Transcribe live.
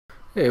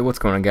Hey, what's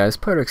going on guys?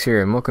 Pyrex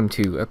here and welcome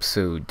to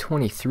episode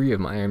 23 of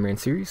my Ironman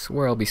series,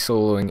 where I'll be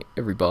soloing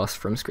every boss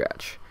from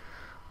scratch.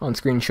 On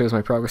screen shows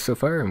my progress so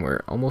far and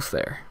we're almost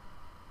there.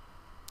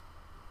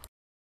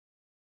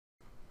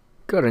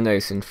 Got a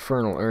nice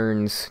Infernal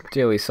Urns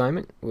daily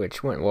assignment,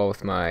 which went well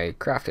with my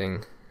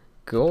crafting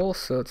goal,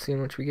 so let's see how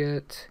much we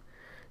get.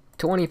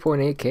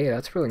 20.8k,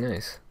 that's really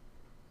nice.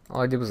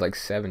 All I did was like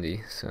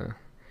 70, so...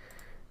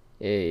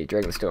 Yay,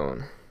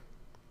 Dragonstone.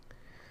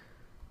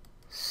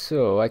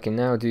 So I can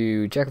now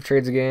do Jack of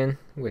Trades again,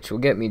 which will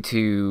get me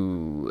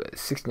to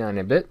 69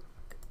 a bit.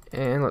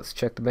 And let's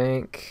check the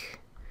bank.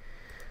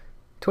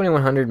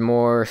 2100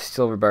 more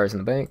silver bars in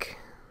the bank.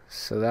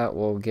 So that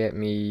will get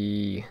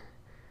me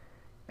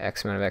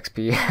X amount of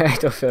XP. I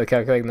don't feel like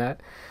calculating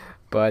that,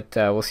 but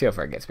we'll see how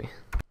far it gets me.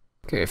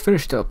 Okay, I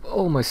finished up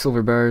all my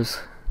silver bars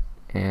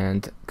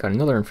and got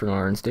another Infernal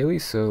Urns daily,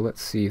 so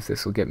let's see if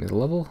this will get me the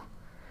level.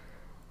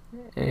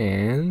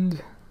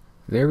 And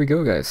there we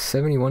go guys,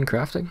 71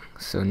 crafting.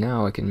 So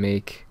now I can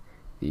make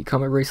the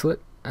combat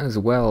bracelet as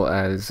well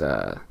as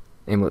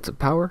amulets of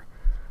power.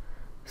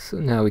 So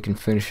now we can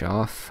finish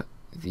off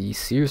the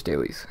Seers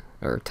dailies,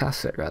 or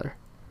task set rather.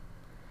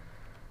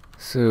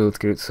 So let's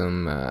get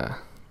some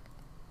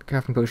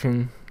crafting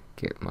potion,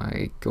 get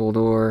my gold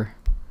ore,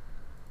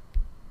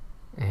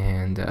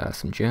 and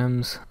some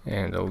gems,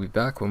 and I'll be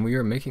back when we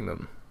are making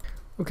them.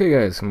 Okay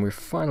guys, and we're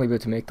finally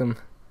about to make them.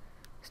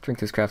 Let's drink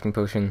this crafting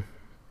potion.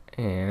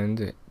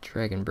 And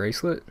dragon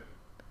bracelet.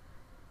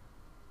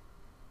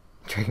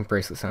 Dragon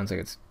bracelet sounds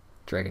like it's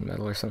dragon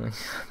metal or something.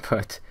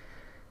 But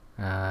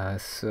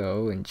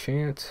so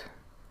enchant,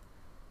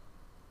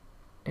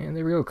 and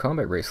there we go,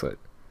 combat bracelet,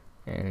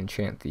 and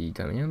enchant the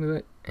diamond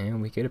amulet,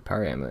 and we get a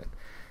power amulet.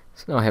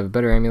 So now I have a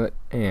better amulet,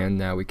 and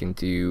now we can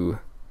do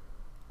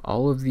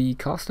all of the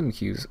costume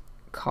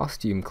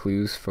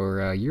clues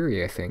for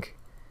Yuri, I think.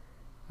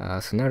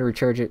 So now to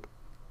recharge it,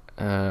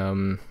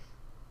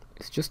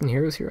 it's just in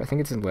Heroes here? I think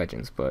it's in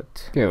Legends,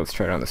 but... Okay, let's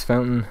try it on this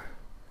fountain.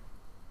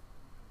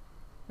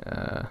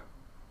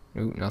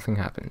 Ooh, nothing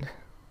happened.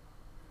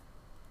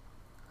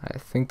 I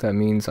think that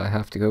means I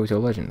have to go to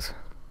Legends.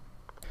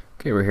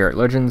 Okay, we're here at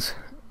Legends,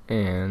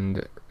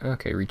 and...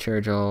 Okay,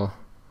 recharge all.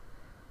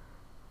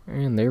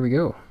 And there we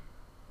go.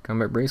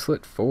 Combat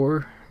Bracelet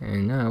 4,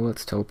 and now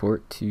let's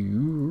teleport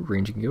to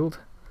Ranging Guild.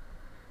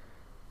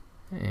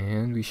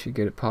 And we should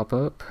get it pop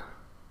up.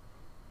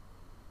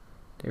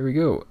 There we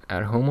go,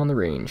 at home on the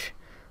range.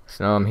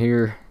 So now I'm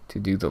here to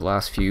do the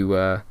last few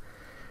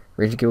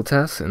Ranging Guild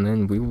tasks, and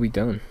then we will be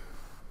done.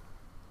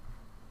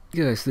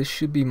 Guys, this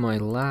should be my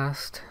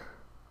last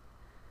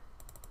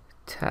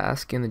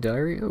task in the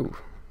diary. Oh,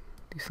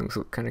 these things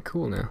look kind of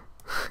cool now.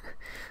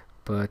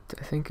 But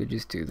I think I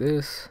just do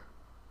this.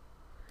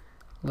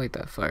 Light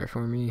that fire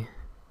for me.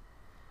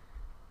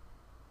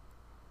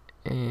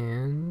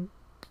 And...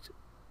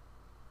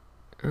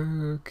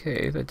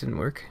 okay, that didn't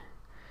work.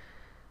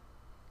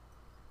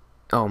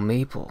 Oh,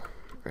 maple.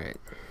 Right.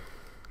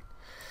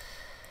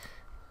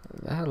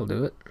 That'll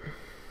do it.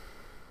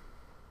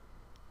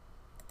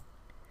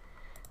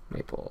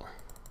 Maple.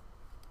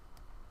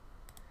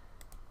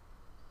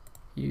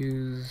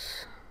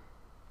 Use.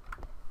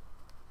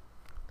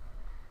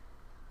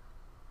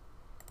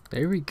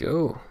 There we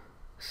go.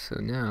 So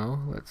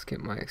now, let's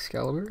get my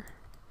Excalibur.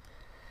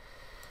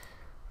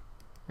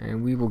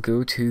 And we will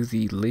go to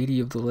the Lady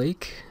of the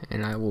Lake,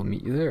 and I will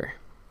meet you there.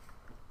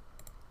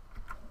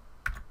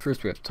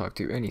 First we have to talk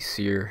to any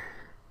seer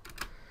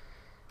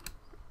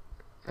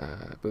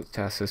about the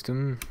task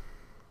system.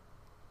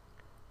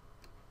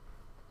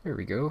 There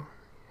we go.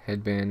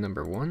 Headband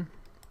number 1.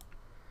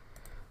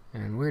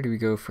 And where do we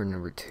go for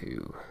number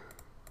 2?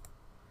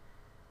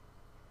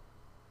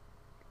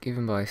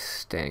 Given by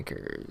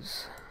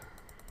Stankers.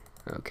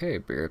 Okay,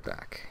 bear it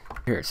back.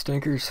 Here at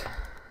Stankers.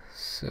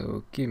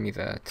 So give me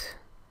that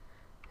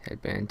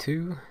headband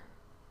 2.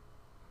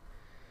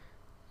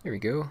 There we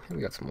go. And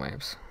we got some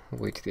lamps.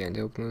 We'll wait to the end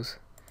to open those.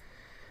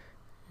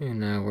 And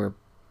now we're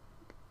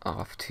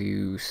off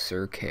to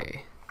Sir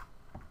K.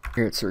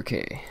 Here at Sir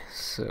K.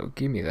 So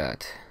give me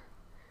that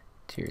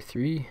tier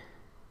 3.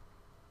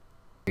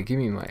 Give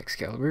me my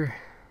Excalibur.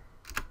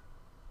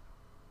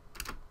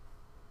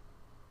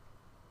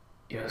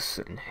 Yes,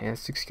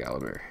 enhanced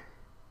Excalibur.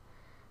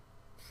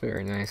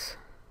 Very nice.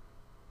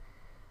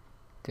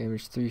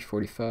 Damage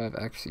 345,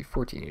 accuracy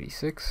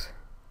 1486.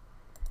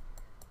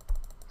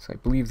 So I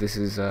believe this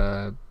is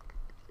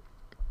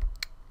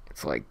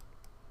it's like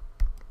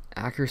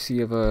accuracy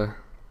of a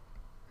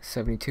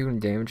 72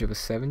 and damage of a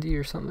 70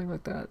 or something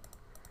like that.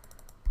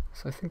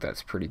 So I think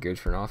that's pretty good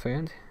for an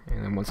offhand.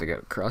 And then once I get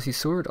a Crossy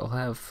Sword, I'll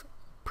have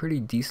a pretty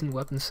decent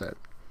weapon set.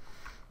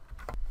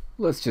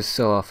 Let's just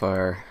sell off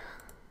our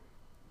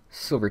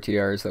silver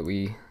TRs that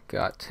we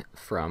got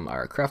from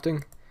our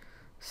crafting.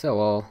 Sell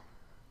all,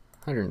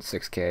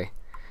 106k.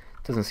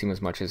 Doesn't seem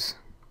as much as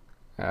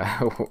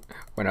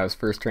when I was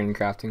first training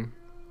crafting.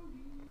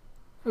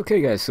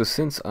 Okay guys, so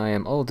since I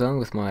am all done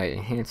with my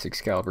enhanced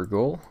Excalibur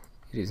goal,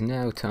 it is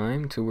now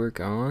time to work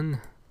on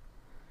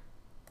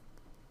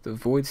the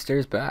Void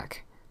Stairs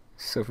back.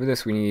 So for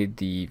this we need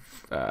the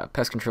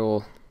pest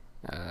control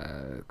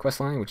quest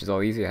line, which is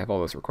all easy. I have all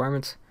those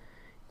requirements.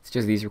 It's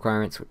just these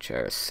requirements, which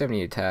are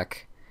 70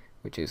 attack,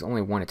 which is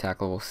only 1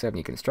 attack level,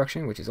 70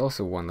 construction, which is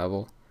also 1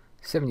 level,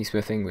 70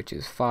 smithing, which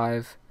is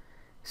 5,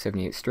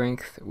 78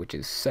 strength, which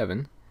is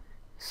 7.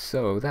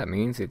 So that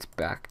means it's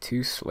back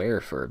to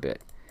Slayer for a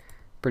bit.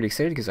 Pretty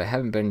excited because I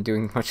haven't been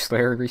doing much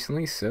Slayer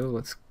recently, so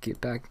let's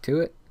get back to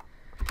it.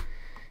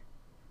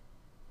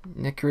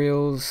 Neck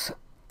reels,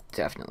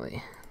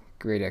 definitely.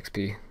 Great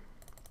XP.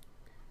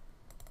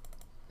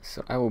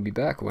 So I will be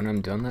back when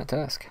I'm done that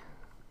task.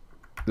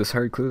 This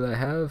hard clue that I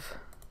have,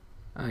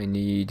 I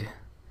need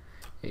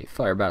a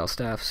fire battle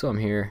staff, so I'm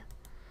here.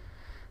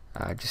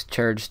 I just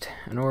charged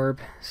an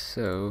orb,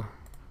 so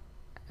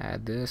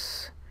add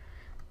this,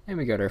 and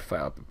we got our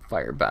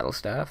fire battle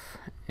staff,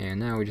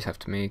 and now we just have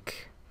to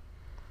make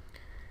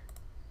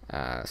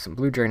some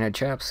blue dragon head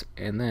chaps,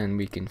 and then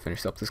we can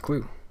finish up this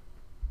clue.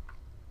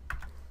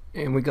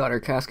 And we got our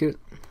casket,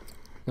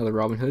 another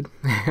Robin Hood,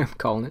 I'm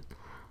calling it.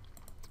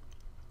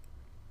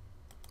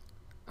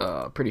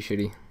 Pretty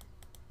shitty.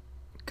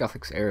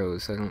 Gothic's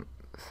arrows, I don't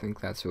think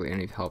that's really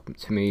any help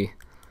to me.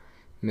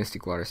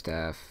 Mystic water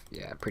staff,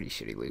 yeah, pretty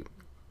shitty loot.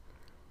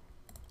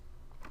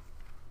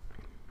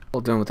 All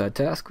done with that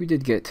task. We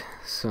did get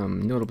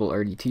some notable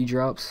RDT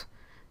drops.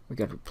 We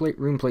got a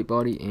rune plate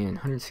body and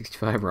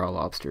 165 raw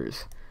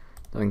lobsters.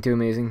 Nothing too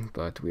amazing,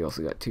 but we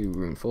also got 2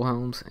 rune full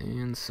helms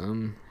and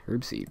some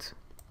herb seeds.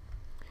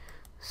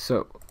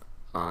 So,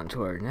 on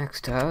to our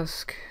next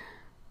task.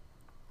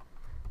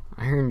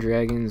 Iron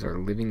dragons are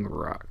living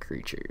rock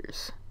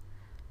creatures.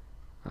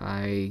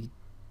 I'm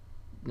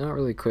not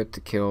really equipped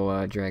to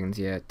kill dragons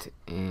yet,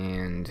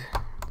 and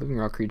living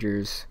rock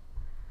creatures,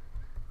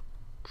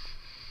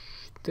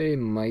 they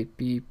might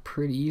be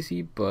pretty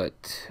easy,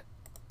 but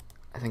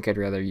I think I'd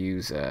rather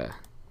use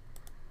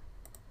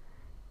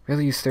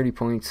 30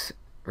 points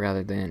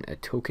rather than a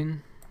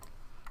token.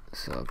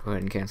 So I'll go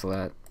ahead and cancel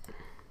that.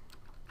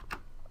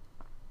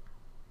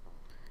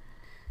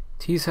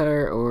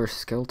 Teashire or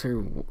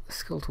skeletal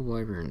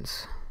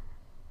wyverns.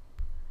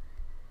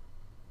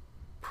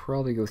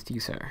 Probably go with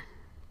Teashire.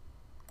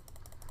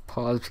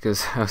 Pause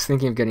because I was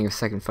thinking of getting a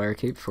second fire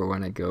cape for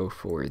when I go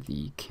for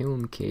the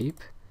kiln cape,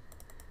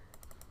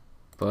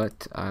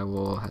 but I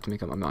will have to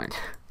make up my mind.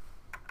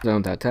 Done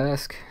with that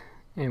task,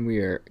 and we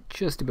are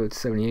just about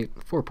 78,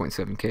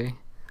 4.7k.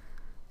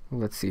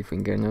 Let's see if we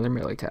can get another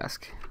melee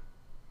task.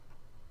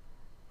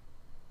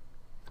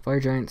 Fire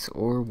giants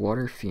or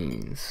water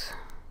fiends.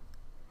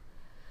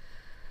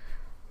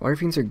 Water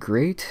fiends are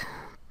great,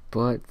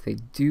 but they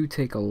do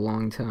take a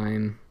long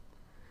time,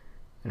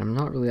 and I'm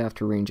not really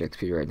after range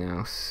XP right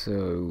now,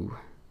 so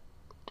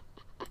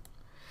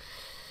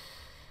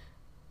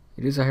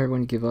it is a hard one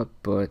to give up,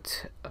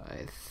 but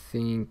I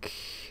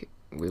think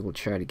we will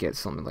try to get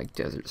something like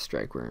desert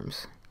strike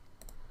worms.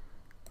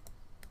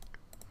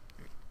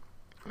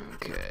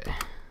 Okay.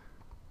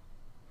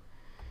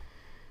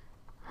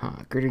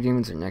 Greater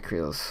demons or neck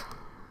reels?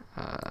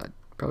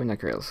 Probably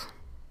neck reels.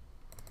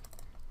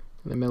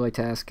 The melee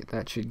task,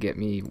 that should get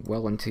me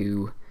well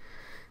into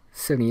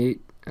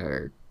 78,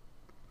 or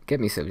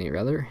get me 78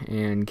 rather,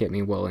 and get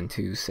me well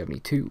into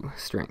 72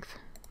 strength.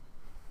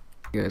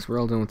 Guys, we're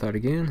all done with that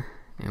again,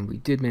 and we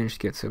did manage to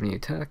get 70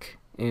 attack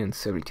and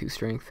 72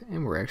 strength,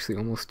 and we're actually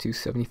almost to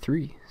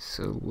 73.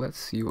 So let's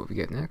see what we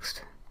get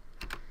next.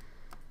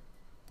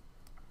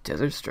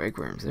 Desert strike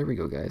worms, there we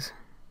go guys.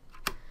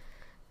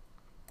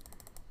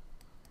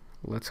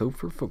 Let's hope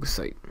for focus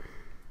sight.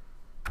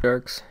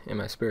 Sharks in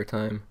my spare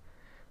time.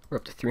 We're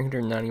up to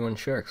 391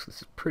 sharks.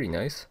 This is pretty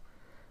nice.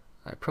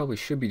 I probably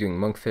should be doing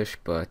monkfish,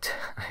 but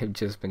I've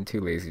just been too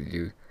lazy to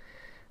do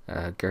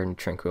Garden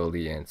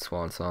Tranquility and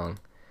Swan Song.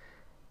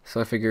 So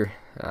I figure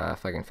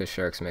if I can fish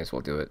sharks, I may as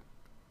well do it.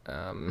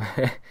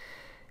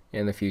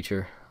 In the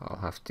future, I'll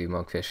have to do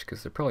monkfish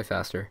because they're probably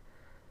faster.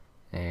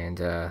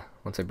 And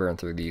once I burn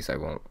through these, I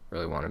won't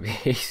really want to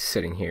be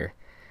sitting here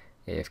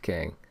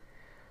AFKing.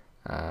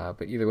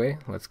 But either way,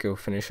 let's go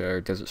finish our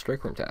Desert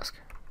Strike Worm task.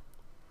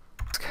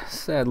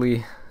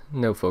 Sadly,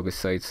 no focus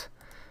sights,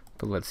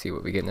 but let's see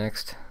what we get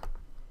next.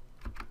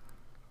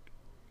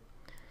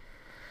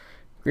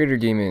 Greater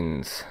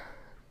Demons.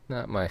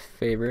 Not my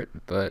favorite,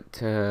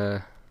 but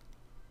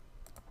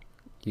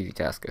easy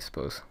task, I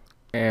suppose.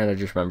 And I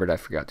just remembered I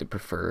forgot to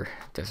prefer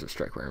Desert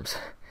Strike Worms.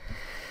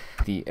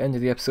 The end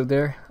of the episode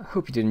there. I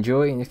hope you did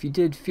enjoy, and if you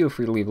did, feel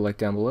free to leave a like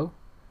down below.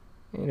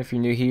 And if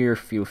you're new here,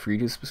 feel free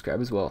to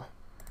subscribe as well.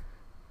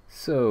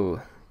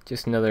 So,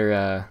 just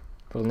another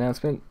little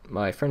announcement.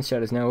 My friends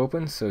chat is now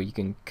open, so you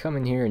can come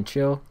in here and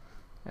chill.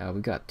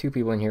 We've got 2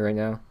 people in here right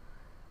now.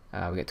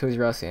 We got Toys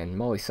R Us and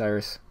Molly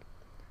Cyrus.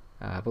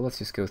 But let's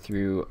just go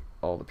through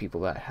all the people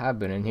that have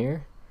been in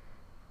here.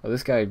 Well,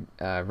 this guy,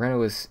 Reno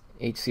was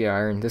HC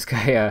Iron. This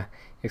guy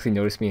actually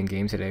noticed me in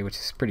game today, which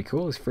is pretty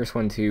cool. He's the first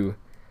one to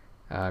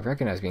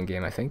recognize me in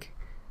game, I think.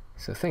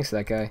 So thanks to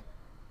that guy.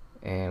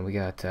 And we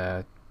got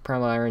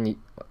Primal Iron,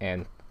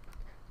 and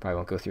probably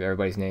won't go through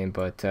everybody's name,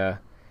 but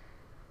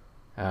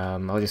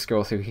I'll just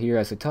scroll through here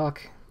as I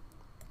talk.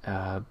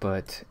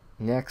 But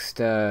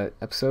next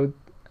episode,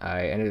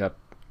 I ended up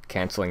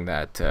canceling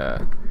that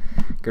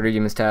Greater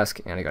Demons task,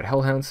 and I got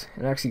Hellhounds,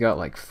 and I actually got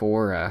like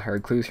 4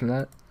 hard clues from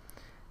that.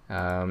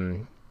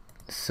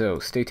 So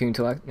stay tuned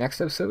till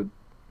next episode,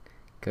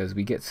 because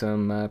we get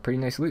some pretty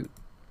nice loot.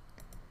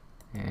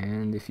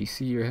 And if you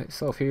see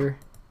yourself here,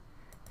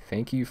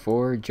 thank you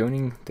for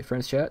joining the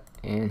friends chat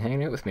and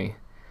hanging out with me.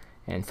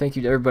 And thank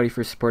you to everybody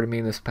for supporting me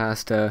in this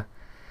past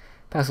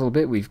little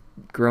bit. We've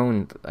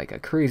grown like a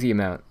crazy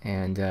amount,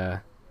 and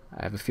I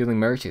have a feeling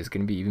March is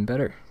going to be even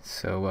better.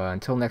 So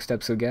until next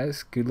episode,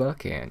 guys, good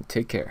luck and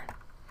take care.